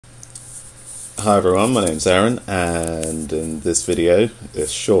Hi everyone, my name's Aaron, and in this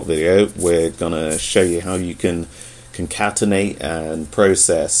short video, we're gonna show you how you can concatenate and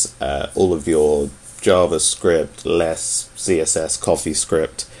process all of your JavaScript, less CSS,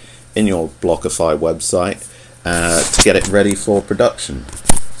 CoffeeScript in your Blockify website to get it ready for production.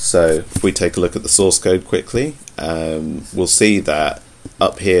 So if we take a look at the source code quickly, we'll see that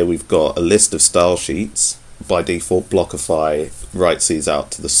up here we've got a list of style sheets. By default, Blockify writes these out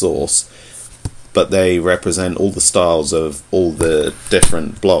to the source, but they represent all the styles of all the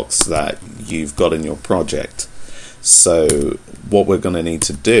different blocks that you've got in your project. So what we're going to need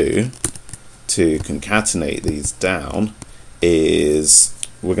to do to concatenate these down is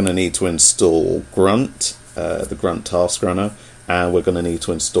we're going to need to install Grunt, the Grunt task runner, and we're going to need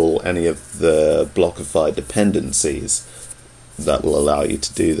to install any of the Blockify dependencies that will allow you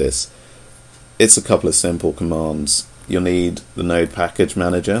to do this. It's a couple of simple commands. You'll need the node package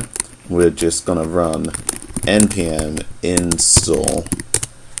manager. We're just going to run npm install.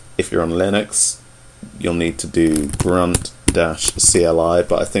 If you're on Linux, you'll need to do grunt-cli,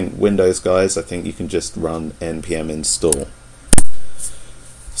 but I think Windows guys, I think you can just run npm install.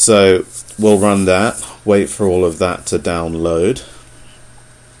 So we'll run that, wait for all of that to download,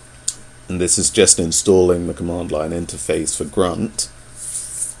 and this is just installing the command line interface for Grunt.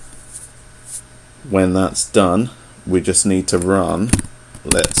 When that's done, we just need to run.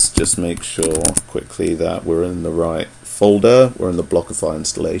 Let's just make sure quickly that we're in the right folder. We're in the Blockify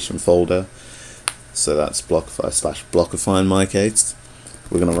installation folder. So that's Blockify/Blockify in my case.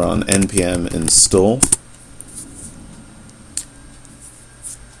 We're going to run npm install.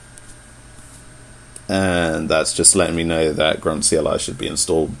 And that's just letting me know that Grunt CLI should be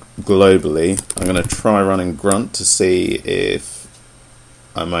installed globally. I'm going to try running Grunt to see if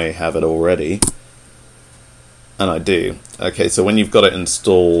I may have it already. And I do. Okay, so when you've got it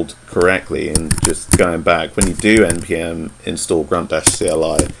installed correctly, and just going back, when you do npm install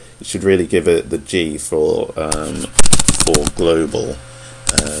grunt-cli, you should really give it the G for global,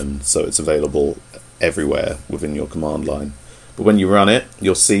 so it's available everywhere within your command line. But when you run it,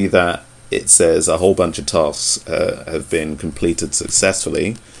 you'll see that it says a whole bunch of tasks have been completed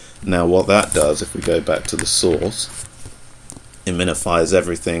successfully. Now what that does, if we go back to the source, it minifies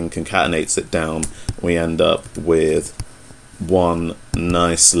everything, concatenates it down. We end up with one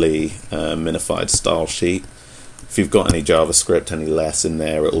nicely minified style sheet. If you've got any JavaScript, any less in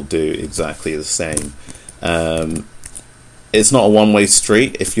there, it'll do exactly the same. It's not a one-way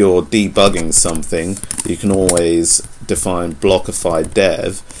street. If you're debugging something, you can always define Blockify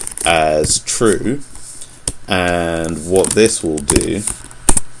dev as true, and what this will do,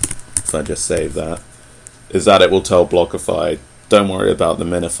 if I just save that, is that it will tell Blockify, don't worry about the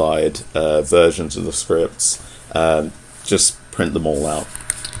minified versions of the scripts, just print them all out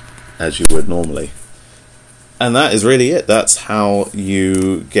as you would normally. And that is really it. That's how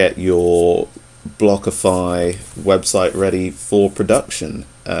you get your Blockify website ready for production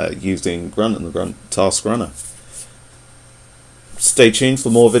using Grunt and the Grunt task runner. Stay tuned for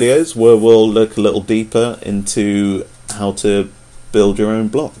more videos where we'll look a little deeper into how to build your own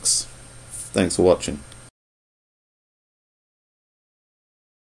blocks. Thanks for watching.